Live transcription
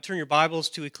Turn your Bibles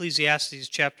to Ecclesiastes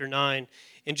chapter 9,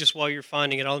 and just while you're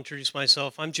finding it, I'll introduce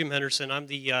myself. I'm Jim Henderson. I'm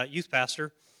the youth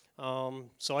pastor.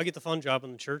 So I get the fun job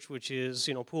in the church, which is,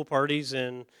 pool parties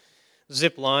and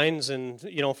zip lines and,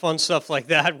 fun stuff like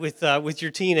that with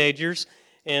your teenagers,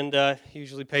 and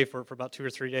usually pay for it for about 2 or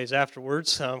 3 days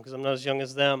afterwards because I'm not as young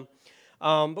as them.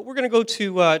 But we're going to go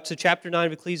to chapter 9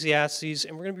 of Ecclesiastes,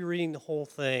 and we're going to be reading the whole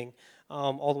thing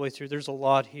all the way through. There's a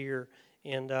lot here.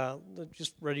 And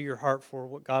just ready your heart for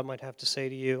what God might have to say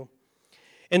to you.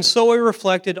 And so I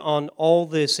reflected on all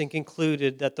this and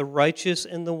concluded that the righteous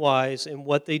and the wise and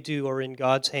what they do are in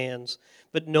God's hands,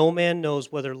 but no man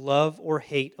knows whether love or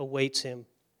hate awaits him.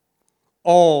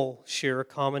 All share a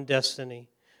common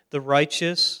destiny, the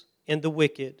righteous and the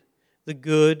wicked, the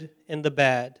good and the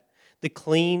bad, the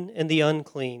clean and the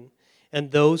unclean, and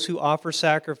those who offer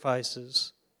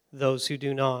sacrifices, those who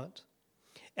do not.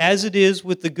 As it is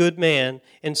with the good man,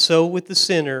 and so with the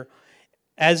sinner,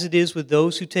 as it is with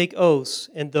those who take oaths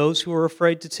and those who are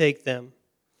afraid to take them.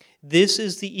 This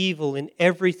is the evil in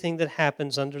everything that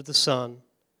happens under the sun.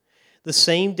 The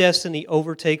same destiny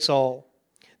overtakes all.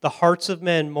 The hearts of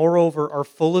men, moreover, are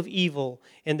full of evil,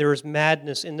 and there is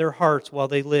madness in their hearts while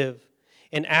they live,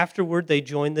 and afterward they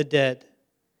join the dead.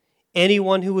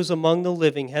 Anyone who is among the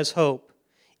living has hope.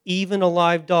 Even a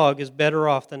live dog is better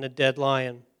off than a dead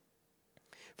lion.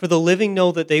 For the living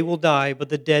know that they will die, but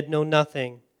the dead know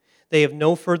nothing. They have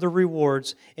no further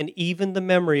rewards, and even the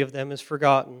memory of them is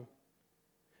forgotten.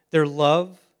 Their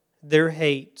love, their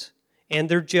hate, and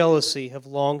their jealousy have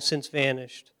long since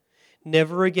vanished.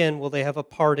 Never again will they have a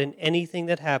part in anything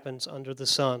that happens under the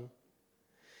sun.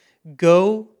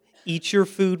 Go, eat your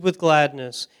food with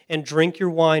gladness, and drink your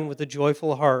wine with a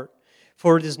joyful heart,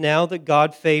 for it is now that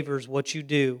God favors what you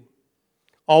do.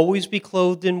 Always be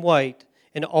clothed in white,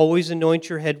 and always anoint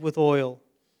your head with oil.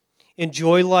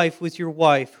 Enjoy life with your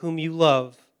wife, whom you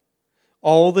love,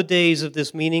 all the days of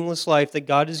this meaningless life that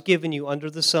God has given you under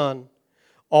the sun,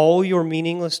 all your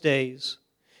meaningless days.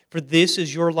 For this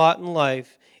is your lot in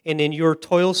life, and in your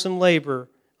toilsome labor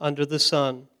under the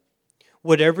sun.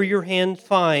 Whatever your hand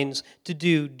finds to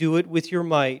do, do it with your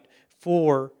might,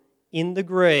 for in the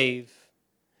grave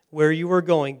where you are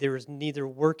going, there is neither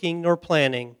working nor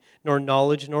planning, nor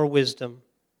knowledge nor wisdom.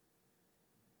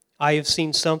 I have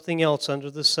seen something else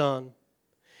under the sun.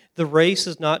 The race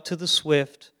is not to the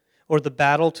swift, or the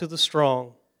battle to the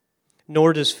strong,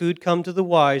 nor does food come to the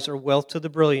wise, or wealth to the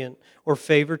brilliant, or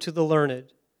favor to the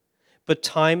learned. But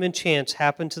time and chance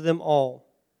happen to them all.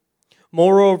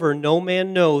 Moreover, no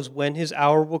man knows when his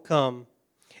hour will come.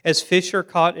 As fish are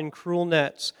caught in cruel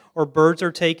nets, or birds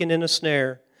are taken in a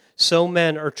snare, so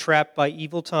men are trapped by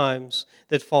evil times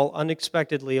that fall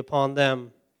unexpectedly upon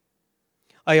them.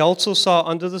 I also saw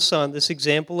under the sun this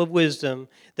example of wisdom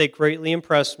that greatly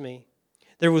impressed me.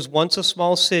 There was once a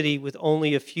small city with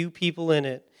only a few people in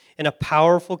it, and a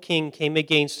powerful king came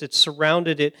against it,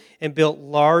 surrounded it, and built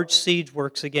large siege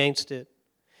works against it.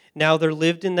 Now there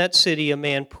lived in that city a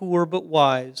man poor but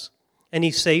wise, and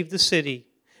he saved the city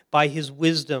by his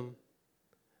wisdom.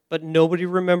 But nobody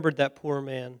remembered that poor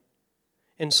man.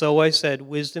 And so I said,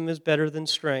 wisdom is better than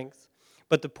strength.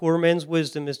 But the poor man's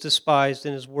wisdom is despised,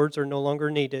 and his words are no longer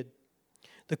needed.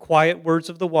 The quiet words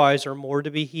of the wise are more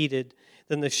to be heeded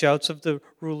than the shouts of the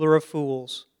ruler of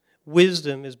fools.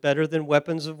 Wisdom is better than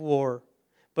weapons of war,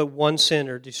 but one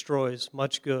sinner destroys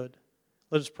much good.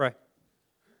 Let us pray.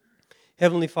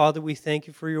 Heavenly Father, we thank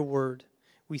you for your word.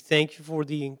 We thank you for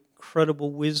the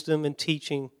incredible wisdom and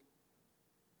teaching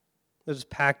that is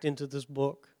packed into this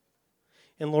book.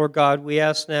 And Lord God, we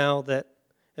ask now that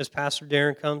as Pastor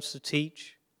Darren comes to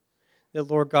teach, that,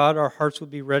 Lord God, our hearts would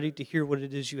be ready to hear what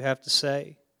it is you have to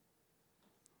say.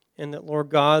 And that, Lord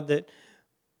God, that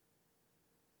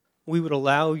we would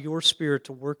allow your Spirit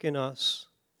to work in us,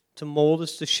 to mold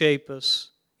us, to shape us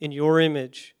in your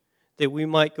image, that we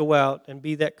might go out and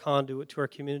be that conduit to our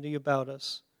community about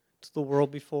us, to the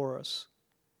world before us.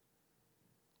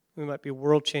 We might be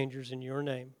world changers in your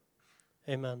name.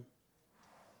 Amen.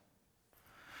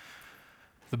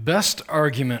 The best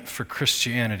argument for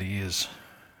Christianity is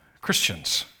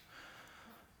Christians.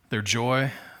 Their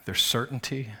joy, their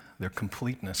certainty, their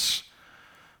completeness.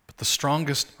 But the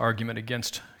strongest argument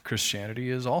against Christianity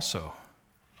is also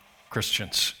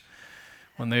Christians.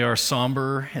 When they are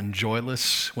somber and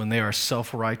joyless, when they are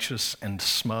self-righteous and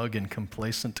smug and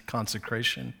complacent to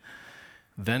consecration,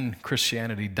 then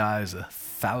Christianity dies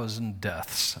 1,000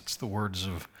 deaths. That's the words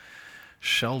of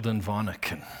Sheldon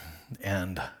Vonnegut.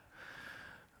 And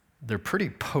they're pretty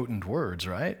potent words,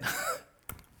 right?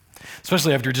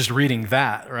 Especially after just reading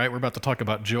that, right? We're about to talk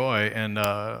about joy, and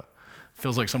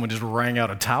feels like someone just wrang out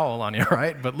a towel on you,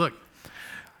 right? But look,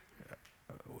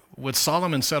 what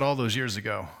Solomon said all those years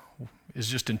ago is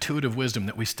just intuitive wisdom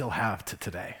that we still have to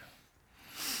today.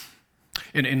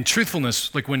 In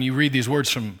truthfulness, like when you read these words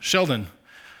from Sheldon,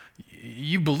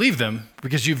 you believe them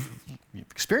because you've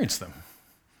experienced them.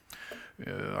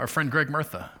 Our friend Greg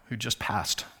Murtha, who just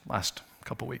passed last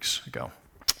couple weeks ago,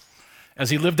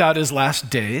 as he lived out his last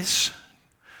days,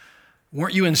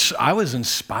 I was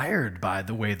inspired by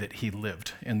the way that he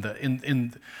lived.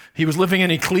 He was living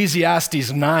in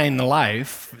Ecclesiastes 9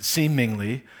 life,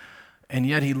 seemingly, and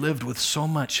yet he lived with so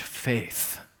much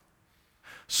faith,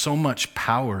 so much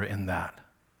power in that.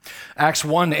 Acts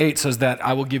 1:8 says that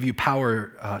I will give you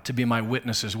power to be my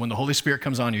witnesses. When the Holy Spirit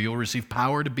comes on you, you'll receive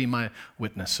power to be my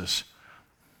witnesses.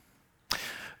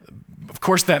 Of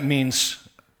course, that means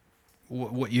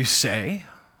what you say,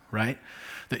 right?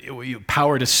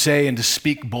 Power to say and to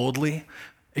speak boldly.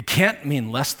 It can't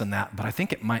mean less than that, but I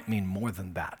think it might mean more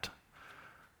than that.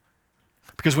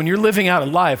 Because when you're living out a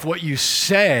life, what you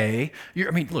say,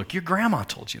 look, your grandma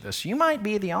told you this. You might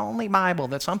be the only Bible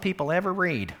that some people ever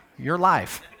read. Your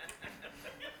life.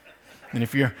 And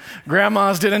if your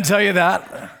grandmas didn't tell you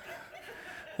that,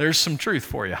 there's some truth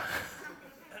for you.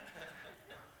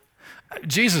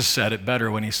 Jesus said it better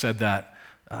when he said that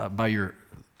by your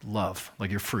love,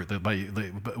 like your fruit.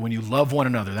 When you love one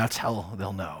another, that's how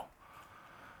they'll know.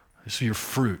 So your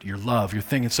fruit, your love, your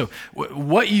thing. And so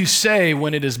what you say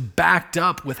when it is backed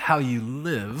up with how you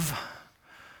live,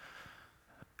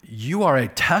 you are a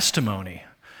testimony.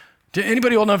 Did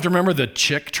anybody old enough to remember the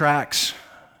Chick tracts?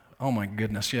 Oh my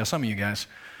goodness, yeah, some of you guys.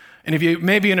 And if you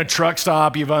maybe in a truck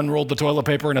stop, you've unrolled the toilet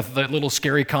paper and that little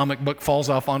scary comic book falls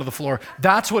off onto the floor.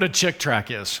 That's what a Chick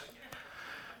tract is.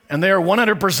 And they are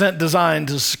 100% designed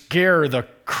to scare the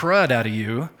crud out of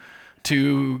you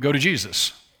to go to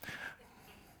Jesus.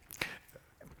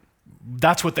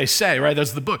 That's what they say, right?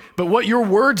 That's the book. But what your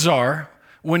words are,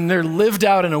 when they're lived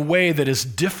out in a way that is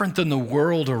different than the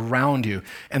world around you,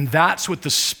 and that's what the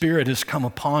Spirit has come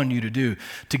upon you to do,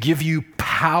 to give you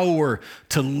power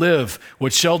to live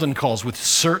what Sheldon calls with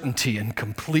certainty and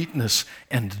completeness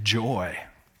and joy.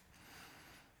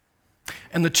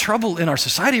 And the trouble in our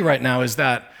society right now is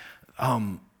that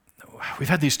we've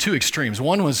had these two extremes.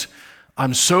 One was,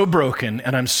 I'm so broken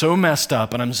and I'm so messed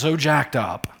up and I'm so jacked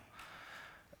up,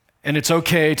 and it's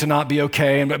okay to not be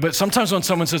okay. But sometimes when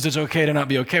someone says it's okay to not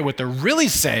be okay, what they're really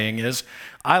saying is,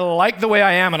 I like the way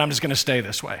I am and I'm just going to stay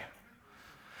this way.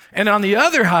 And on the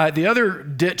other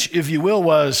ditch, if you will,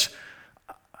 was,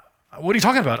 what are you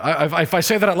talking about? If I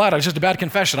say that out loud, it's just a bad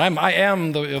confession. I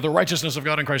am the righteousness of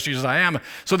God in Christ Jesus, I am.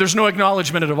 So there's no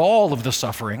acknowledgement of all of the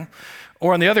suffering.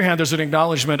 Or on the other hand, there's an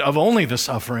acknowledgement of only the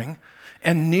suffering.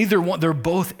 And neither one, they're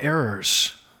both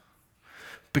errors.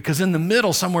 Because in the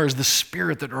middle somewhere is the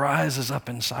Spirit that rises up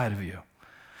inside of you.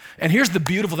 And here's the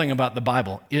beautiful thing about the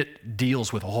Bible. It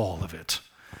deals with all of it.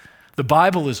 The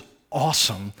Bible is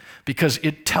awesome because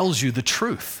it tells you the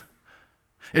truth.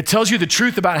 It tells you the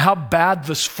truth about how bad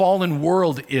this fallen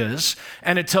world is,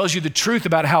 and it tells you the truth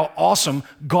about how awesome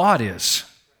God is.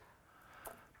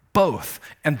 Both.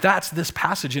 And that's this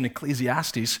passage in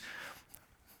Ecclesiastes.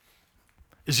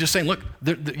 Is just saying, look,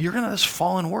 you're in this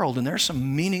fallen world, and there's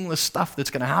some meaningless stuff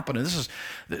that's going to happen. And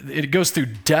it goes through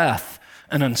death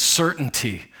and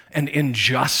uncertainty and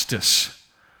injustice.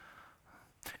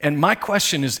 And my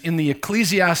question is, in the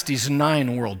Ecclesiastes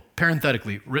 9 world,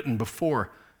 parenthetically written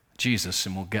before Jesus,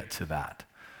 and we'll get to that.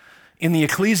 In the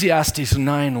Ecclesiastes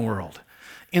 9 world,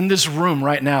 in this room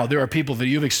right now, there are people that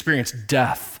you've experienced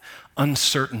death,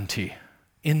 uncertainty,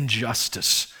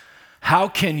 injustice. How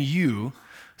can you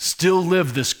still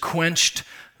live this quenched,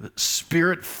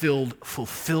 Spirit-filled,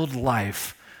 fulfilled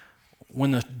life when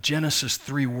the Genesis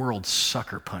 3 world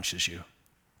sucker punches you?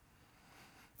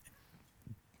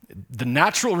 The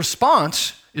natural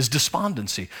response is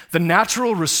despondency. The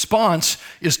natural response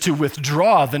is to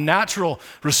withdraw. The natural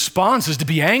response is to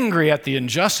be angry at the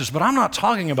injustice. But I'm not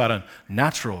talking about a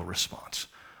natural response.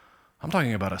 I'm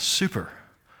talking about a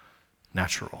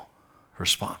supernatural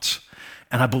response.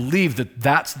 And I believe that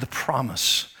that's the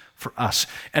promise for us.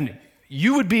 And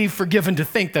you would be forgiven to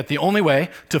think that the only way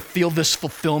to feel this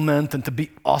fulfillment and to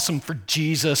be awesome for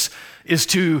Jesus is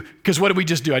to, because what did we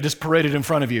just do? I just paraded in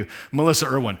front of you Melissa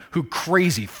Irwin, who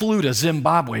crazy flew to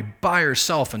Zimbabwe by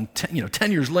herself, and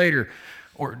 10 years later,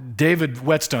 or David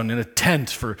Whetstone in a tent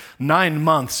for 9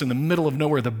 months in the middle of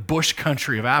nowhere, the bush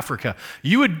country of Africa.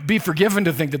 You would be forgiven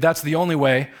to think that that's the only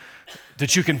way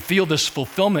that you can feel this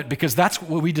fulfillment, because that's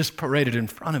what we just paraded in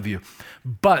front of you.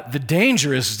 But the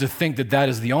danger is to think that that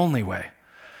is the only way,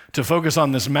 to focus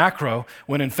on this macro,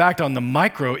 when in fact on the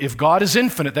micro, if God is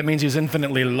infinite, that means he's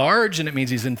infinitely large, and it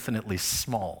means he's infinitely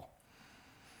small.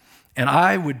 And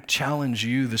I would challenge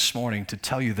you this morning to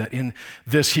tell you that in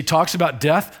this, he talks about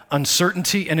death,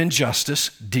 uncertainty, and injustice,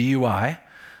 DUI.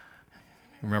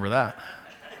 Remember that?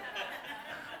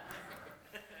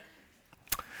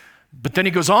 But then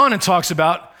he goes on and talks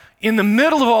about, in the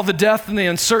middle of all the death and the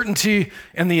uncertainty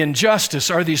and the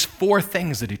injustice are these four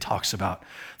things that he talks about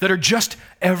that are just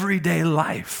everyday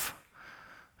life.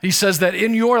 He says that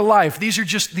in your life, these are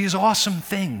just these awesome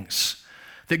things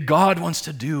that God wants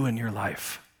to do in your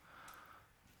life.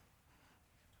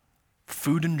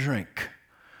 Food and drink.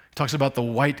 He talks about the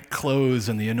white clothes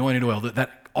and the anointed oil,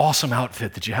 that awesome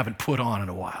outfit that you haven't put on in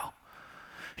a while.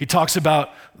 He talks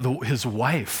about his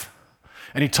wife,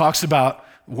 and he talks about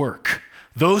work.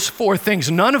 Those four things,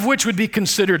 none of which would be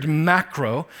considered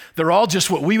macro. They're all just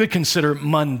what we would consider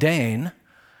mundane.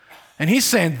 And he's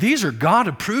saying these are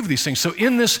God-approved, these things. So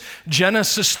in this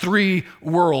Genesis 3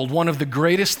 world, one of the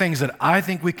greatest things that I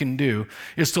think we can do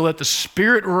is to let the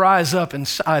Spirit rise up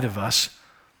inside of us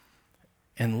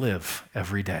and live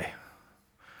every day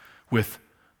with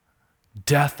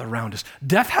death around us.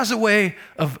 Death has a way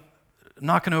of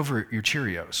knocking over your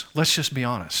Cheerios. Let's just be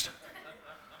honest.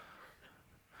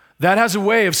 That has a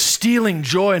way of stealing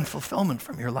joy and fulfillment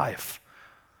from your life.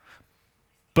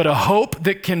 But a hope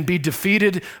that can be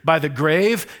defeated by the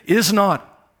grave is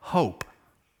not hope.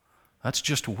 That's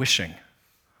just wishing.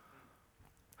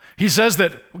 He says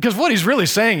that, because what he's really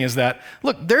saying is that,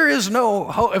 look, there is no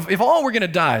hope. If all we're going to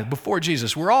die before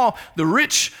Jesus, we're all, the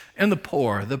rich and the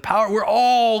poor, the power, we're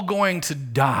all going to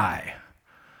die.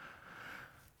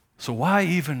 So why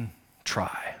even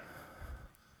try?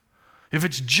 If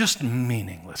it's just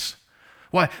meaningless.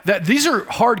 Why? These are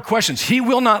hard questions. He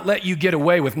will not let you get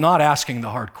away with not asking the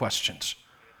hard questions.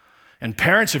 And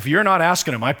parents, if you're not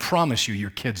asking them, I promise you, your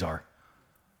kids are.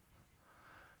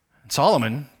 And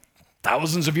Solomon,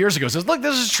 thousands of years ago, says, look,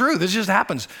 this is true. This just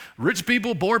happens. Rich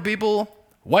people, poor people,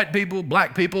 white people,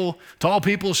 black people, tall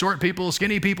people, short people,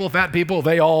 skinny people, fat people,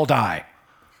 they all die.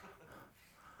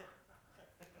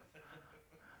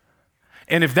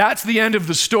 And if that's the end of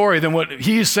the story, then what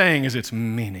he's saying is it's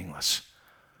meaningless.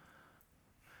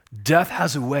 Death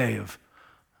has a way of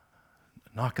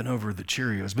knocking over the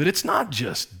Cheerios, but it's not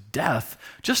just death,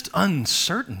 just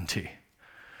uncertainty.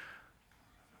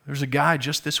 There's a guy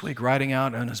just this week riding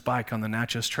out on his bike on the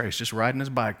Natchez Trace, just riding his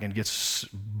bike and gets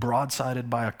broadsided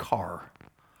by a car.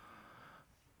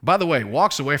 By the way,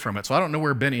 walks away from it, so I don't know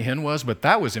where Benny Hinn was, but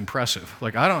that was impressive.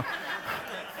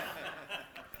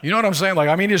 You know what I'm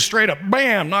saying? Just straight up,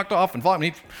 bam, knocked off and fought.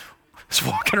 He's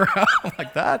walking around. I'm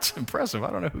like, that's impressive. I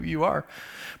don't know who you are.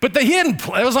 But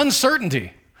it was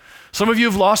uncertainty. Some of you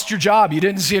have lost your job. You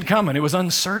didn't see it coming. It was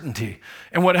uncertainty.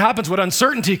 And what happens, what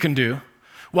uncertainty can do,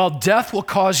 while death will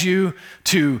cause you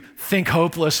to think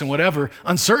hopeless and whatever,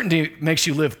 uncertainty makes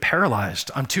you live paralyzed.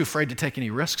 I'm too afraid to take any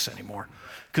risks anymore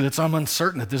because I'm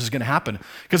uncertain that this is going to happen.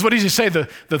 Because what does he say?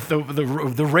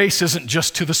 The race isn't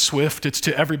just to the swift, it's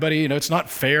to everybody. It's not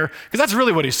fair. Because that's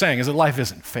really what he's saying, is that life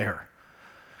isn't fair.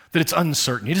 That it's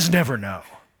uncertain. You just never know.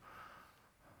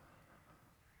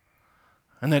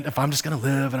 And then if I'm just going to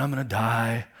live and I'm going to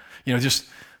die,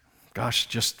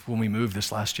 just when we moved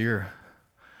this last year,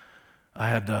 I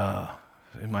had,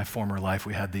 in my former life,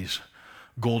 we had these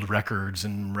gold records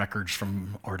and records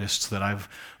from artists that I've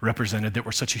represented that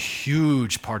were such a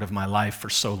huge part of my life for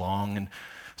so long. And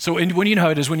so when you know how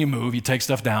it is when you move, you take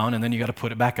stuff down and then you got to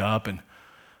put it back up. And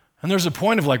there's a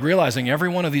point of realizing every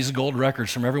one of these gold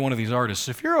records from every one of these artists,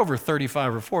 if you're over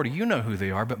 35 or 40, you know who they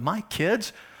are. But my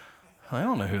kids, I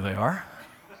don't know who they are.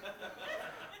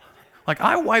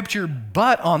 I wiped your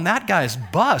butt on that guy's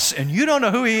bus and you don't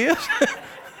know who he is?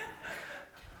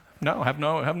 No, have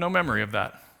no memory of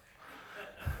that.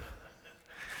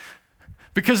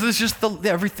 Because there's just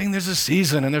everything, there's a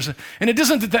season, and it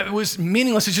isn't that it was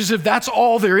meaningless, it's just if that's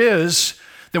all there is,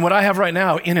 then what I have right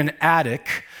now in an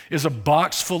attic is a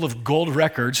box full of gold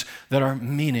records that are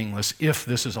meaningless if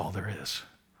this is all there is.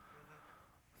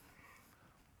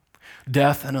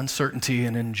 Death and uncertainty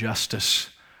and injustice.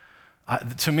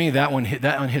 To me, that one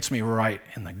hits me right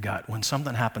in the gut. When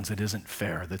something happens that isn't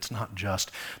fair, that's not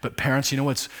just. But parents, you know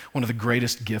what's one of the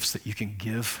greatest gifts that you can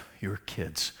give your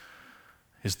kids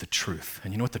is the truth.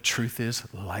 And you know what the truth is?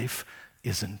 Life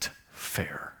isn't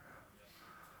fair.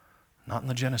 Not in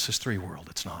the Genesis 3 world,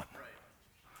 it's not.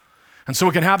 And so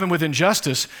what can happen with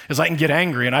injustice is I can get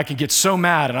angry and I can get so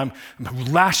mad and I'm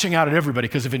lashing out at everybody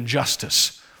because of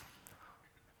injustice.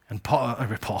 And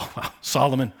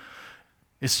Solomon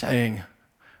is saying,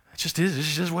 it just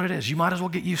is what it is. You might as well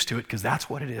get used to it because that's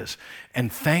what it is.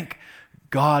 And thank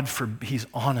God he's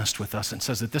honest with us and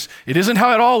says that it isn't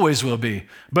how it always will be,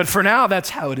 but for now, that's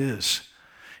how it is.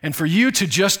 And for you to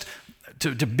just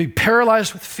to be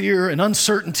paralyzed with fear and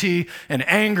uncertainty and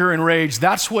anger and rage.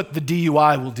 That's what the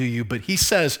DUI will do you. But he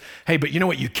says, hey, but you know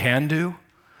what you can do?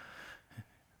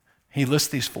 He lists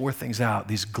these 4 things out,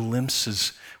 these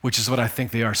glimpses, which is what I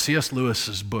think they are. C.S.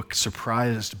 Lewis's book,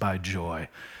 Surprised by Joy.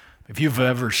 If you've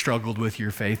ever struggled with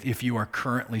your faith, if you are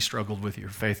currently struggled with your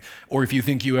faith, or if you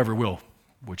think you ever will,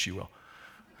 which you will,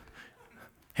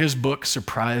 his book,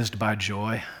 Surprised by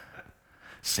Joy,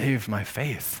 saved my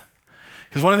faith.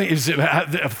 Because one of the things,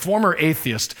 a former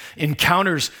atheist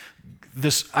encounters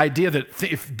this idea that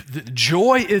if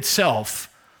joy itself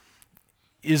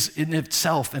is in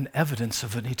itself an evidence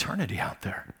of an eternity out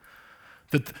there.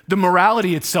 That the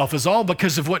morality itself is all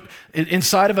because of what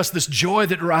inside of us, this joy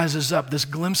that rises up, this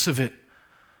glimpse of it.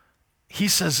 He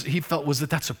says he felt was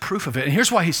that's a proof of it. And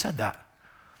here's why he said that.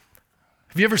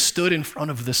 Have you ever stood in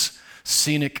front of this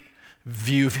scenic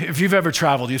view? If you've ever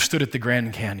traveled, you've stood at the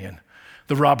Grand Canyon.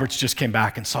 The Roberts just came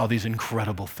back and saw these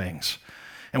incredible things.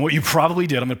 And what you probably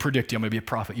did, I'm going to predict you, I'm going to be a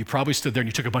prophet. You probably stood there and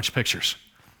you took a bunch of pictures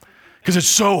because it's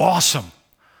so awesome.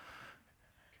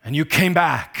 And you came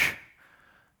back.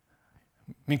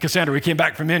 Me and Cassandra, we came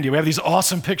back from India. We have these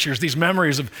awesome pictures, these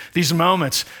memories of these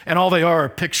moments, and all they are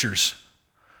pictures.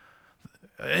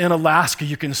 In Alaska,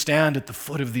 you can stand at the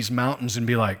foot of these mountains and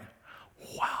be like,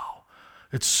 wow,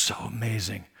 it's so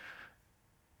amazing.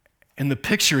 And the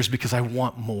picture is because I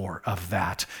want more of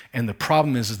that. And the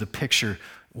problem is the picture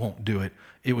won't do it.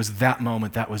 It was that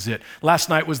moment, that was it. Last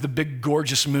night was the big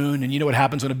gorgeous moon, and you know what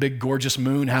happens when a big gorgeous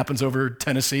moon happens over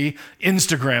Tennessee?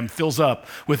 Instagram fills up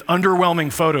with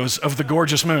underwhelming photos of the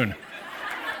gorgeous moon.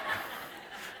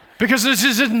 Because it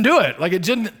just didn't do it. Like it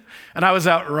didn't. And I was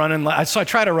out running, so I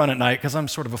try to run at night because I'm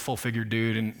sort of a full-figured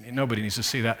dude, and nobody needs to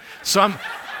see that. So I'm,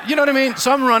 you know what I mean?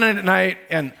 So I'm running at night,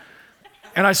 and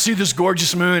I see this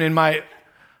gorgeous moon, and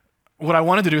what I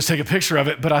wanted to do is take a picture of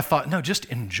it, but I thought, no, just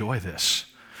enjoy this.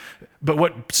 But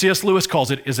what C.S. Lewis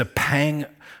calls it is a pang.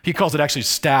 He calls it actually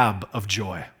stab of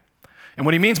joy. And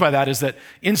what he means by that is that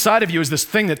inside of you is this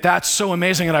thing that's so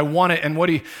amazing and I want it. And what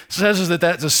he says is that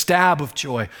that's a stab of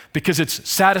joy because it's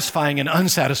satisfying and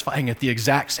unsatisfying at the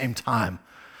exact same time.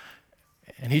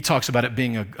 And he talks about it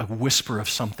being a whisper of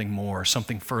something more,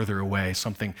 something further away,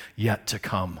 something yet to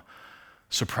come.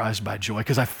 Surprised by joy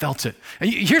because I felt it.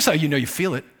 And here's how you know you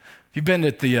feel it. You've been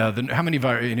at how many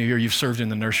of you here you've served in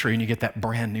the nursery and you get that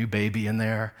brand new baby in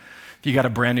there? You got a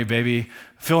brand new baby.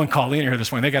 Phil and Colleen are here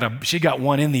this morning. She got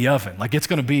one in the oven, like it's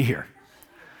going to be here.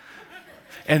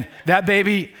 And that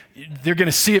baby, they're going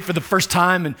to see it for the first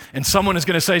time, and someone is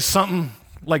going to say something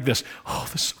like this. Oh,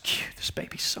 this is so cute. This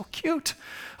baby's so cute.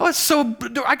 Oh, it's so,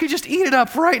 I could just eat it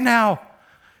up right now.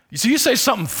 So you say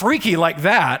something freaky like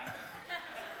that,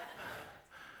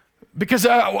 because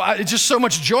it's just so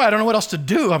much joy. I don't know what else to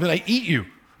do. I mean, I eat you.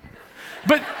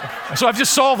 But so I've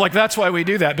just solved, like, that's why we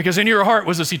do that, because in your heart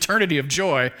was this eternity of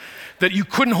joy that you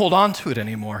couldn't hold on to it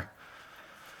anymore.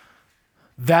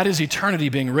 That is eternity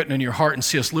being written in your heart. And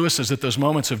C.S. Lewis says that those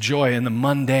moments of joy in the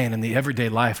mundane and the everyday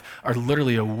life are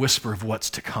literally a whisper of what's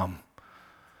to come.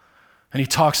 And he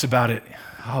talks about it.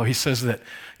 Oh, he says that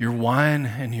your wine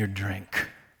and your drink.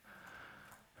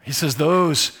 He says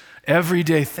those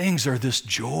everyday things are this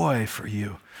joy for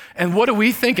you. And what do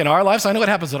we think in our lives? I know what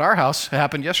happens at our house. It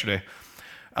happened yesterday.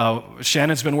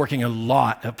 Shannon's been working a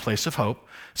lot at Place of Hope.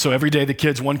 So every day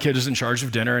one kid is in charge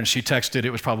of dinner, and she texted, it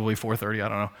was probably 4:30, I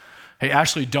don't know. Hey,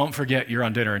 Ashley, don't forget you're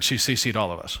on dinner, and she CC'd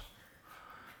all of us.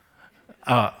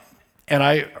 And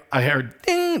I heard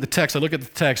ding, the text, I look at the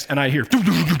text, and I hear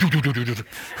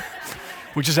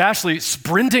which is Ashley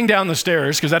sprinting down the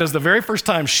stairs, because that is the very first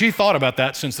time she thought about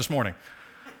that since this morning.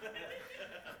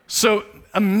 So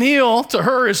a meal to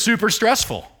her is super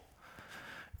stressful.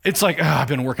 It's like, I've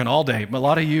been working all day. A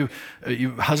lot of you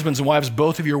husbands and wives,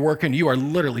 both of you are working. You are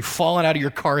literally falling out of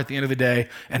your car at the end of the day,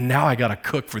 and now I got to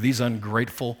cook for these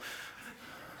ungrateful,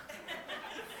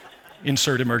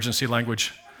 insert emergency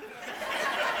language.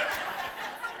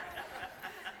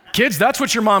 Kids, that's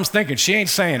what your mom's thinking. She ain't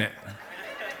saying it.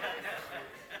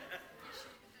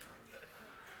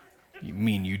 You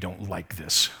mean you don't like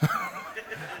this?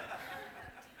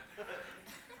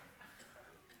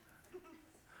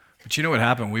 But you know what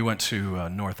happened? We went to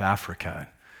North Africa,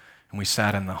 and we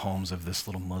sat in the homes of this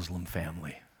little Muslim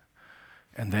family.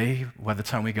 And by the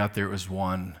time we got there, it was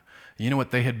one. You know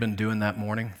what they had been doing that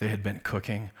morning? They had been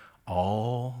cooking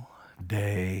all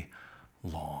day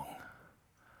long.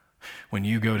 When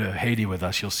you go to Haiti with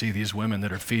us, you'll see these women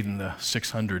that are feeding the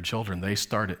 600 children. They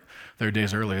started their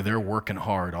days earlier. They're working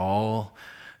hard all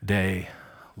day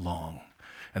long.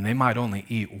 And they might only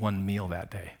eat one meal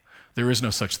that day. There is no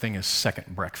such thing as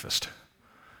second breakfast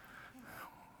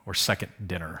or second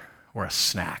dinner or a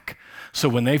snack. So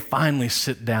when they finally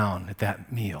sit down at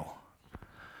that meal,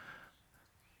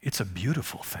 it's a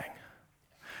beautiful thing.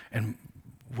 And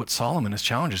what Solomon has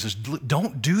challenged us is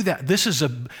don't do that. This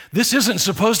isn't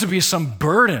supposed to be some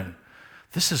burden.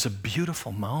 This is a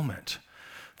beautiful moment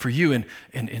for you and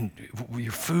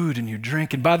your food and your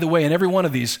drink. And by the way, in every one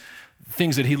of these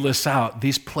things that he lists out,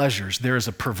 these pleasures, there is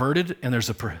a perverted and there's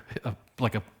a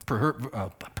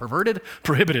perverted,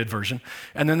 prohibited version.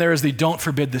 And then there is the don't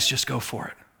forbid this, just go for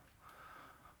it.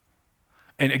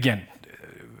 And again,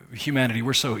 humanity,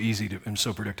 we're so easy and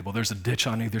so predictable. There's a ditch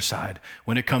on either side.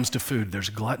 When it comes to food, there's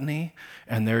gluttony,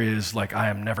 and there is like, I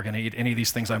am never going to eat any of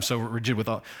these things. I'm so rigid with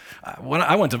all. When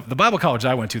I went to the Bible college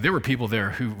I went to, there were people there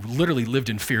who literally lived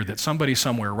in fear that somebody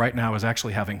somewhere right now is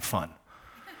actually having fun.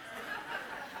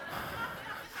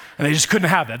 And they just couldn't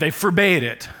have that. They forbade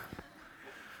it.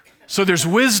 So there's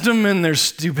wisdom and there's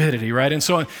stupidity, right? And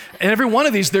so in every one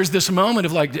of these, there's this moment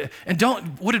of like, and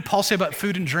what did Paul say about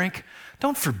food and drink?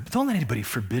 Don't let anybody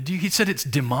forbid you. He said it's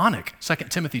demonic, 2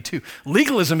 Timothy 2.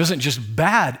 Legalism isn't just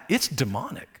bad, it's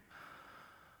demonic.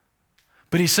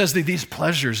 But he says that these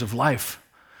pleasures of life,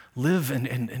 live and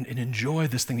enjoy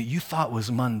this thing that you thought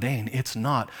was mundane. It's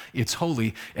not, it's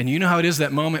holy. And you know how it is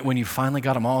that moment when you finally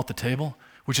got them all at the table,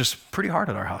 which is pretty hard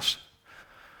at our house.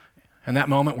 And that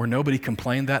moment where nobody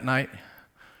complained that night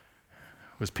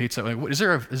was pizza. Is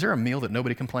there a meal that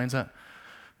nobody complains at?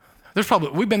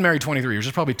 We've been married 23 years.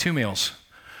 There's probably 2 meals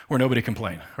where nobody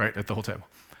complained, right, at the whole table.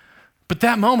 But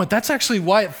that moment, that's actually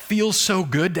why it feels so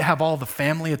good to have all the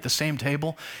family at the same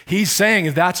table. He's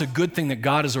saying that's a good thing that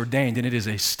God has ordained, and it is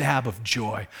a stab of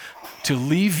joy to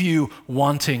leave you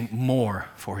wanting more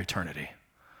for eternity.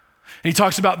 And he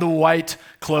talks about the white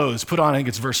clothes. Put on, I think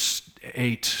it's verse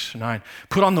 8, 9.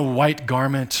 Put on the white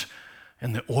garment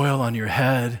and the oil on your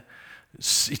head.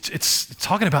 It's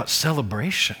talking about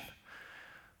celebration.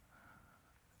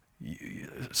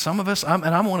 Some of us,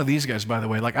 I'm one of these guys, by the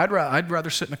way. Like I'd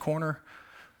rather sit in a corner.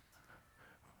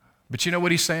 But you know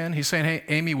what he's saying? He's saying, hey,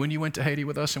 Amy, when you went to Haiti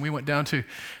with us and we went down to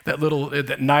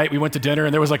that night, we went to dinner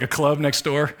and there was like a club next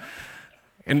door.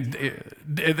 And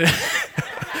let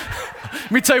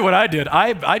me tell you what I did.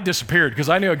 I disappeared because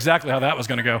I knew exactly how that was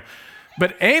going to go.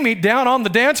 But Amy down on the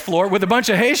dance floor with a bunch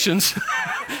of Haitians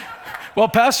while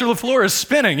Pastor LaFleur is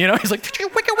spinning, he's like,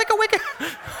 wicka, wicka, wicka.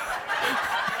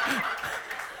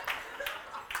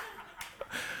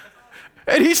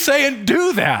 And he's saying,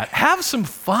 do that. Have some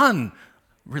fun.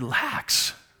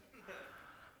 Relax.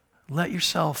 Let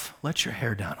your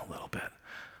hair down a little bit.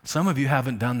 Some of you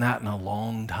haven't done that in a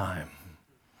long time.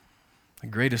 The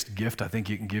greatest gift I think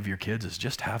you can give your kids is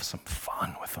just have some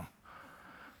fun with them.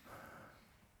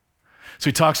 So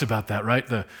he talks about that, right?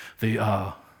 The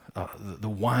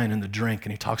wine and the drink,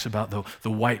 and he talks about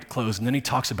the white clothes, and then he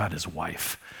talks about his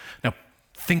wife. Now,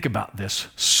 think about this.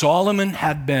 Solomon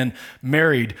had been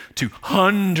married to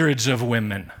hundreds of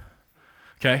women,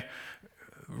 okay?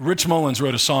 Rich Mullins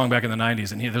wrote a song back in the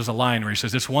 90s, and there's a line where he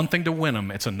says, it's one thing to win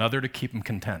them, it's another to keep them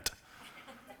content.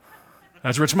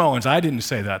 That's Rich Mullins. I didn't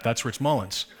say that. That's Rich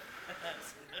Mullins.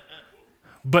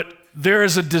 But there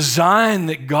is a design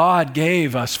that God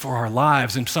gave us for our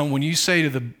lives. And so when you say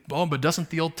but doesn't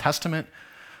the Old Testament,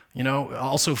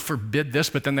 also forbid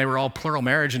this, but then they were all plural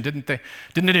marriage, and didn't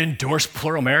it endorse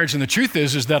plural marriage? And the truth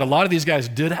is that a lot of these guys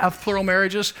did have plural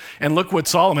marriages. And look what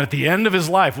Solomon, at the end of his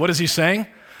life, what is he saying?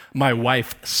 My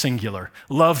wife, singular.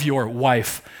 Love your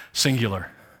wife, singular.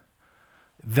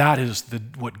 That is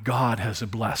what God has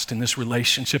blessed in this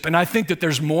relationship. And I think that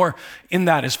there's more in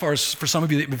that as far as for some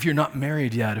of you, if you're not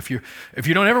married yet, if you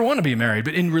don't ever want to be married,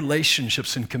 but in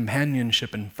relationships and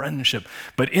companionship and friendship.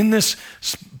 But in this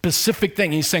specific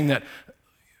thing, he's saying that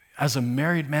as a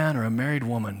married man or a married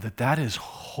woman, that is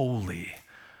holy.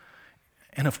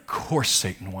 And of course,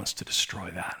 Satan wants to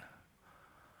destroy that.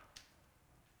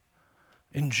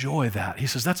 Enjoy that. He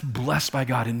says, that's blessed by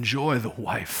God. Enjoy the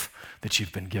wife that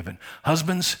you've been given.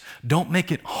 Husbands, don't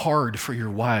make it hard for your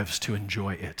wives to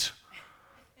enjoy it.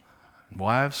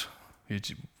 Wives,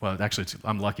 actually,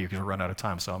 I'm lucky because we're running out of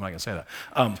time, so I'm not going to say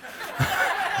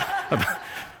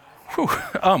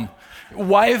that.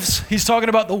 Wives, he's talking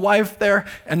about the wife there,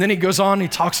 and then he goes on, he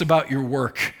talks about your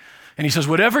work. And he says,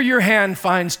 whatever your hand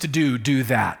finds to do, do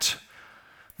that.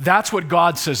 That's what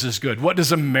God says is good. What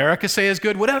does America say is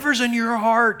good? Whatever's in your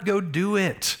heart, go do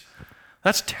it.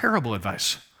 That's terrible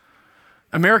advice.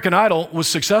 American Idol was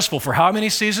successful for how many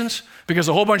seasons? Because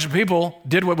a whole bunch of people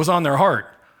did what was on their heart,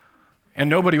 and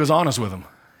nobody was honest with them.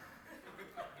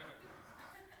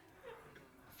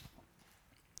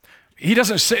 He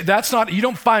doesn't say, you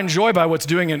don't find joy by what's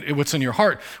in your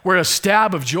heart. Where a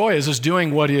stab of joy is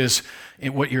doing what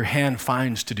your hand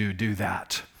finds to do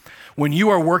that. When you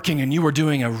are working and you are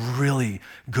doing a really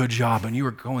good job and you are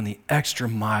going the extra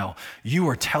mile, you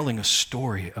are telling a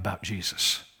story about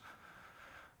Jesus.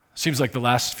 Seems like the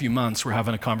last few months we're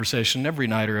having a conversation every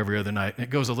night or every other night.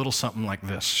 It goes a little something like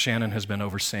this. Shannon has been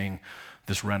overseeing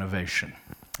this renovation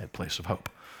at Place of Hope.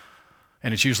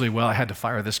 And it's usually, well, I had to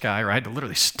fire this guy, or I had to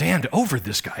literally stand over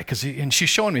this guy, and she's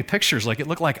showing me pictures like it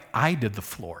looked like I did the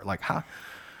floor. Like, huh?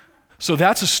 So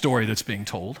that's a story that's being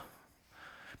told.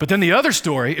 But then the other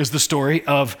story is the story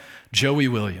of Joey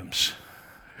Williams,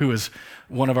 who is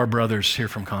one of our brothers here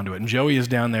from Conduit. And Joey is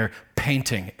down there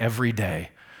painting every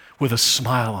day with a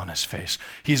smile on his face.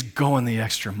 He's going the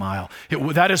extra mile.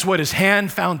 That is what his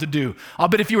hand found to do. I'll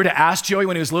bet if you were to ask Joey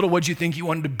when he was little, what did you think you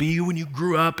wanted to be when you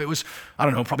grew up? It was, I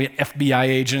don't know, probably an FBI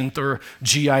agent or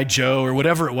G.I. Joe or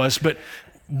whatever it was. But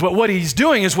what he's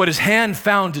doing is what his hand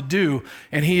found to do,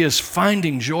 and he is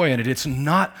finding joy in it. It's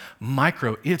not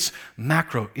micro, it's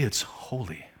macro, it's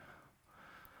holy.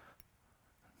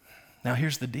 Now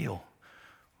here's the deal.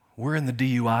 We're in the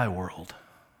DUI world,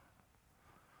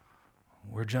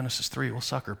 where Genesis 3 will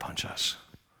sucker punch us.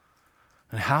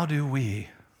 And how do we,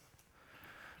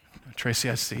 Tracy,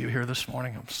 I see you here this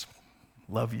morning. I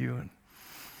love you. And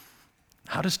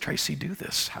how does Tracy do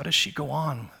this? How does she go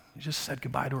on? You just said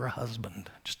goodbye to her husband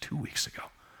just 2 weeks ago.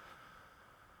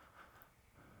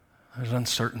 There's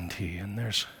uncertainty and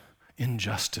there's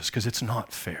injustice because it's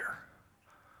not fair.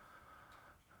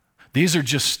 These are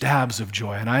just stabs of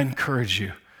joy, and I encourage you.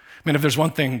 I mean, if there's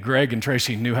one thing Greg and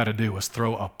Tracy knew how to do was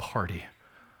throw a party.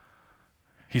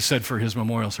 He said for his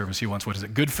memorial service, he wants, what is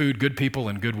it, good food, good people,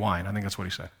 and good wine. I think that's what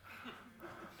he said.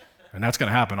 And that's going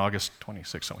to happen August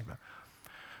 26th, something like that.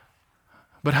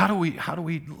 But how do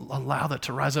we allow that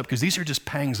to rise up? Because these are just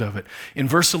pangs of it. In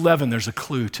verse 11, there's a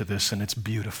clue to this, and it's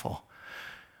beautiful.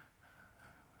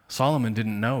 Solomon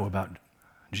didn't know about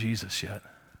Jesus yet.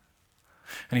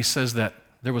 And he says that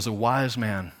there was a wise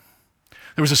man.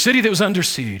 There was a city that was under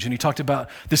siege, and he talked about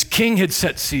this king had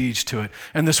set siege to it,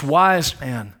 and this wise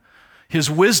man, his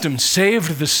wisdom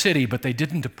saved the city, but they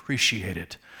didn't appreciate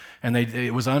it. And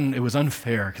it was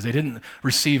unfair because they didn't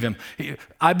receive him.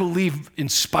 I believe,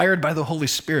 inspired by the Holy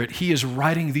Spirit, he is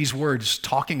writing these words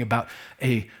talking about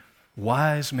a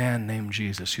wise man named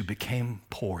Jesus who became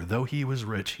poor. Though he was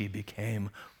rich, he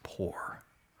became poor.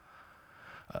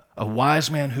 A wise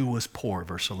man who was poor,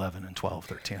 verse 11 and 12,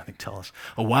 13, I think tell us.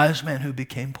 A wise man who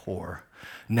became poor.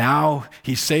 Now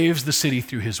he saves the city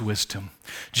through his wisdom.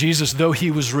 Jesus, though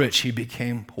he was rich, he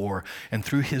became poor. And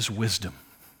through his wisdom,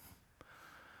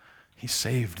 he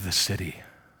saved the city.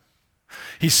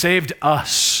 He saved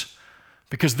us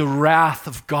because the wrath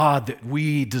of God that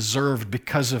we deserved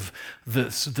because of the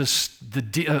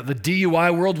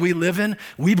DUI world we live in,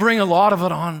 we bring a lot of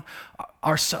it on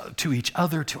to each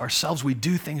other, to ourselves. We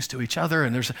do things to each other,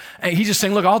 and he's just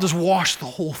saying, look, I'll just wash the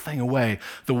whole thing away.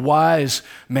 The wise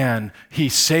man, he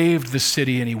saved the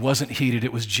city, and he wasn't heeded.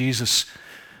 It was Jesus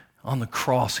on the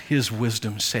cross. His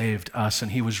wisdom saved us,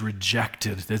 and he was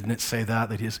rejected. Didn't it say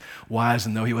that he is wise,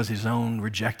 and though he was his own,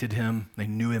 rejected him? They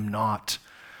knew him not.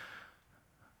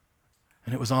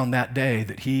 And it was on that day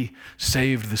that he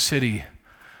saved the city,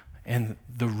 and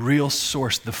the real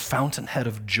source, the fountainhead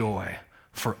of joy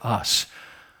for us,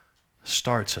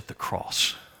 starts at the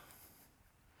cross.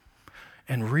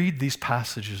 And read these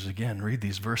passages again, read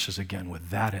these verses again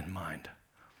with that in mind.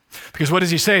 Because what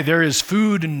does he say? There is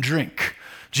food and drink.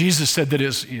 Jesus said that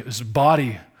his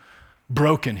body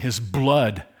broken, his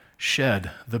blood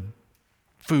shed, the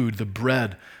food, the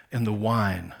bread, and the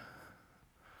wine.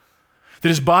 That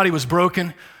his body was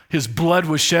broken, his blood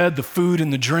was shed, the food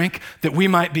and the drink, that we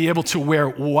might be able to wear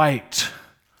white.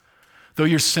 Though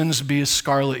your sins be as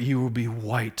scarlet, you will be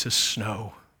white as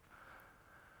snow.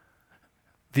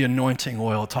 The anointing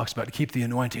oil, it talks about to keep the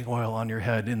anointing oil on your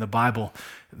head. In the Bible,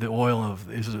 the oil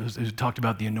is talked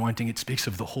about the anointing. It speaks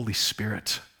of the Holy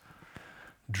Spirit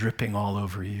dripping all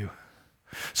over you.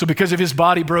 So because of his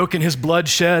body broken, his blood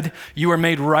shed, you are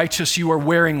made righteous, you are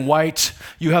wearing white,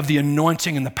 you have the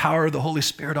anointing and the power of the Holy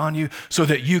Spirit on you so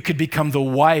that you could become the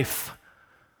wife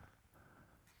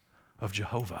of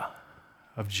Jehovah,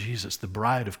 of Jesus, the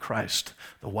bride of Christ,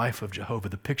 the wife of Jehovah.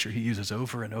 The picture he uses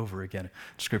over and over again in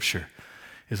Scripture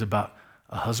is about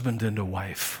a husband and a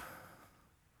wife,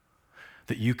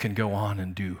 that you can go on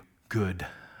and do good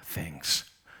things.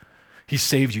 He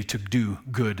saved you to do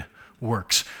good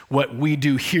works. What we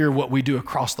do here, what we do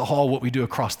across the hall, what we do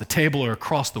across the table or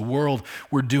across the world,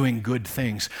 we're doing good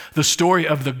things. The story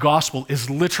of the gospel is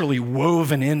literally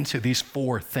woven into these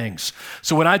four things.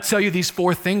 So when I tell you these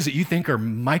four things that you think are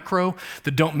micro,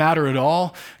 that don't matter at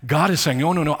all, God is saying,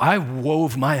 no, I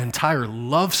wove my entire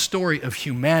love story of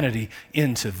humanity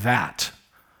into that.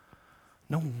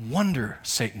 No wonder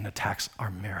Satan attacks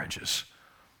our marriages.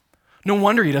 No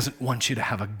wonder he doesn't want you to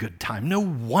have a good time. No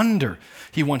wonder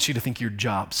he wants you to think your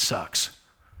job sucks.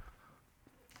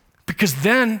 Because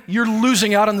then you're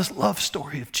losing out on this love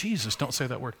story of Jesus. Don't say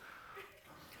that word.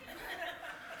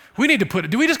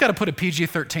 Do we just got to put a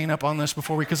PG-13 up on this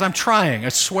before because I'm trying. I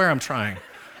swear I'm trying.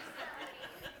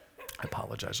 I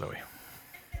apologize, Zoe.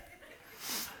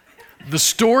 The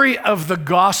story of the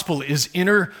gospel is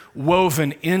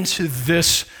interwoven into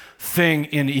this thing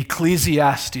in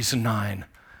Ecclesiastes 9.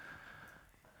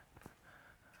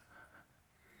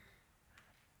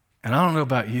 And I don't know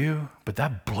about you, but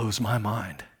that blows my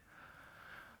mind.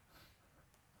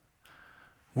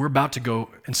 We're about to go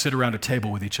and sit around a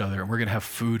table with each other, and we're going to have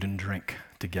food and drink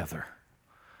together.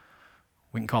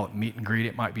 We can call it meet and greet.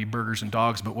 It might be burgers and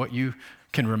dogs, but what you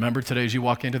can remember today as you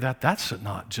walk into that, that's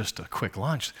not just a quick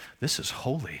lunch. This is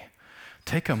holy.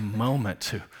 Take a moment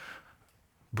to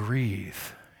breathe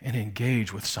and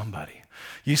engage with somebody.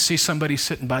 You see somebody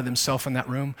sitting by themselves in that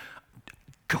room,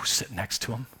 go sit next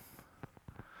to them.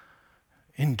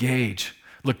 Engage.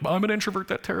 Look, I'm an introvert.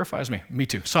 That terrifies me. Me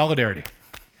too. Solidarity.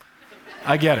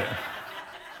 I get it.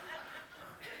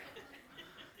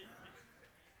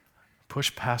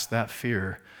 Push past that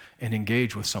fear and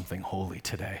engage with something holy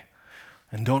today.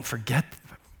 And don't forget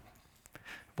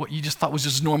what you just thought was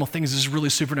just normal things is really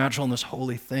supernatural and this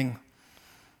holy thing.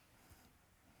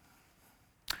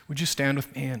 Would you stand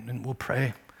with me and we'll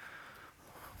pray?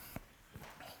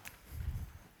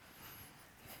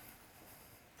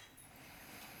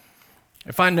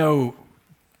 If I know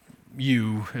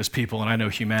you as people and I know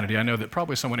humanity, I know that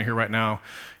probably someone here right now,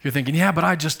 you're thinking, yeah, but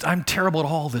I'm terrible at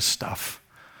all this stuff.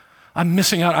 I'm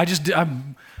missing out.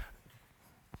 I'm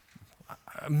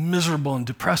miserable and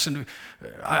depressed. And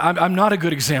I'm not a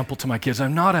good example to my kids. You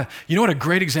know what a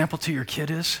great example to your kid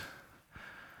is?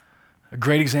 A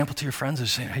great example to your friends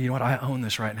is saying, hey, you know what? I own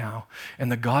this right now.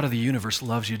 And the God of the universe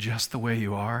loves you just the way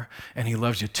you are, and he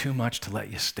loves you too much to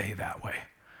let you stay that way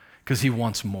because he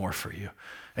wants more for you.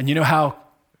 And you know how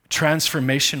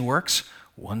transformation works?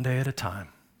 One day at a time.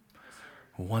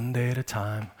 One day at a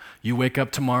time. You wake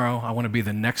up tomorrow, I want to be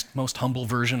the next most humble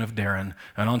version of Darren.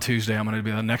 And on Tuesday, I'm going to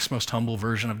be the next most humble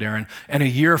version of Darren. And a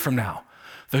year from now,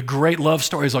 the great love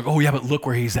story is like, oh yeah, but look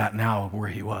where he's at now, where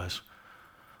he was.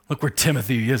 Look where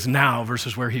Timothy is now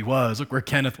versus where he was. Look where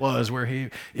Kenneth was, where he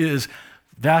is.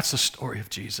 That's the story of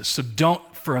Jesus. So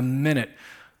don't for a minute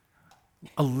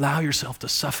allow yourself to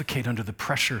suffocate under the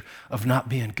pressure of not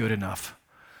being good enough.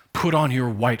 Put on your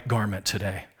white garment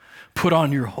today. Put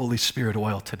on your Holy Spirit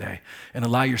oil today and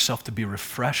allow yourself to be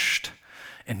refreshed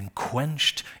and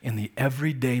quenched in the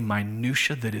everyday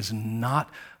minutia that is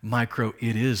not micro,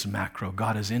 it is macro.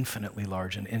 God is infinitely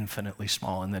large and infinitely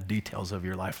small in the details of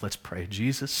your life. Let's pray.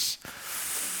 Jesus,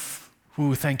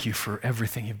 thank you for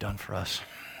everything you've done for us.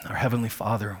 Our Heavenly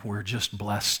Father, we're just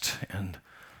blessed and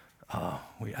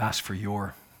we ask for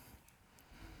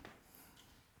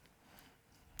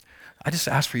I just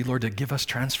ask for you, Lord, to give us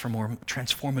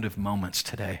transformative moments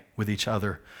today with each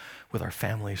other, with our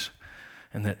families,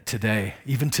 and that today,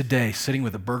 even today, sitting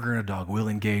with a burger and a dog, we'll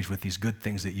engage with these good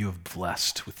things that you have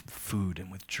blessed with food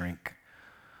and with drink.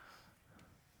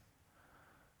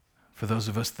 For those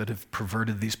of us that have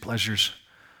perverted these pleasures,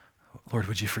 Lord,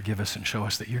 would you forgive us and show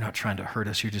us that you're not trying to hurt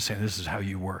us. You're just saying this is how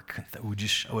you work. Would you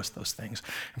show us those things?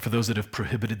 And for those that have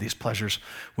prohibited these pleasures,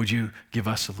 would you give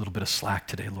us a little bit of slack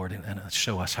today, Lord, and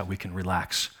show us how we can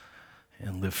relax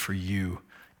and live for you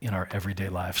in our everyday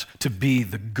lives, to be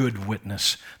the good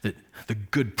witness, the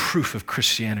good proof of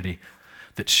Christianity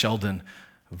that Sheldon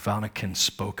Vannekin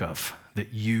spoke of,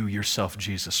 that you yourself,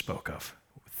 Jesus, spoke of.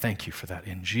 Thank you for that.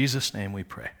 In Jesus' name we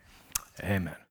pray. Amen.